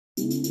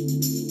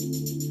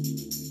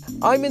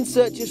I'm in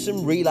search of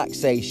some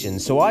relaxation,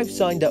 so I've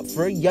signed up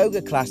for a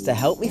yoga class to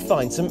help me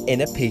find some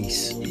inner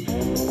peace.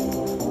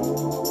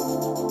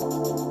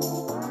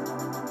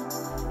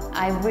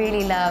 I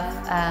really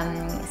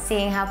love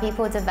seeing how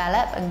people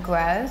develop and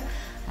grow.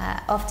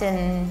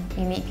 Often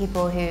you meet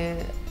people who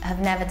have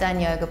never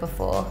done yoga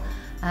before,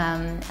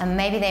 and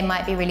maybe they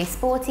might be really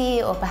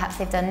sporty, or perhaps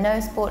they've done no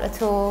sport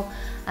at all,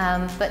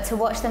 but to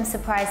watch them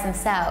surprise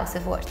themselves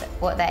with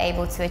what they're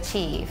able to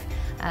achieve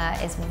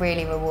is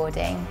really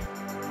rewarding.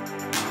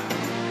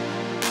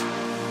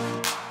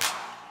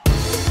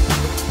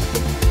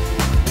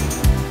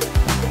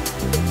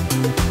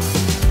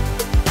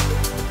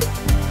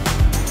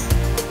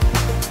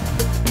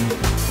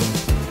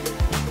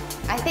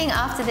 I think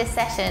after this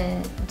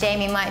session,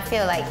 Jamie might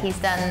feel like he's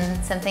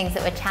done some things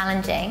that were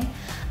challenging.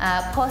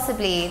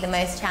 Possibly the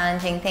most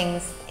challenging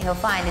things he'll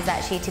find is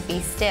actually to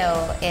be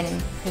still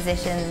in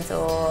positions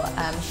or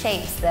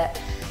shapes that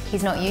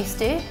he's not used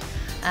to.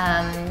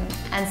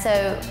 And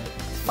so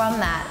from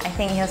that, I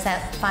think he'll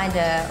find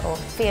or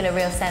feel a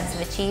real sense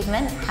of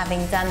achievement,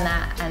 having done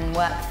that and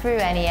worked through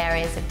any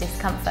areas of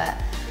discomfort.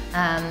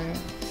 And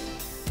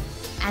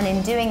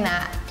in doing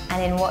that,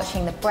 and in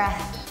watching the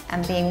breath,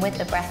 and being with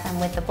the breath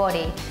and with the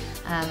body,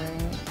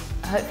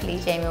 hopefully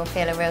Jamie will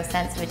feel a real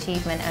sense of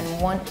achievement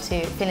and want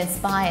to feel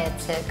inspired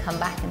to come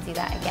back and do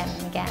that again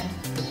and again.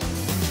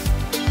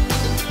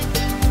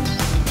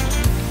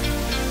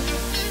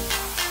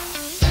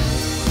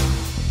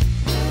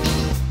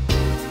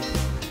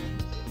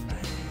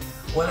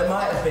 Well, it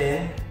might have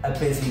been a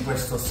busy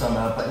Bristol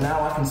summer, but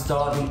now I can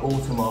start the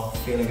autumn off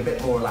feeling a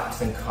bit more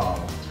relaxed and calm.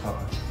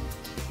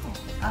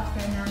 After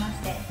a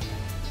namaste.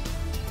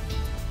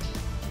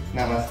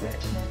 Namaste.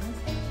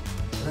 Namaste.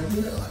 When I do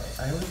it like,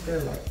 I always go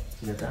like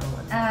to the down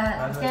one.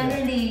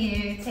 Generally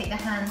you take the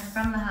hands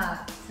from the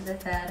heart to the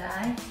third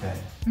eye. Okay.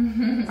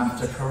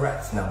 After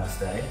correct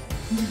namaste.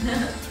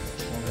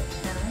 Namaste.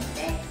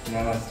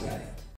 Namaste.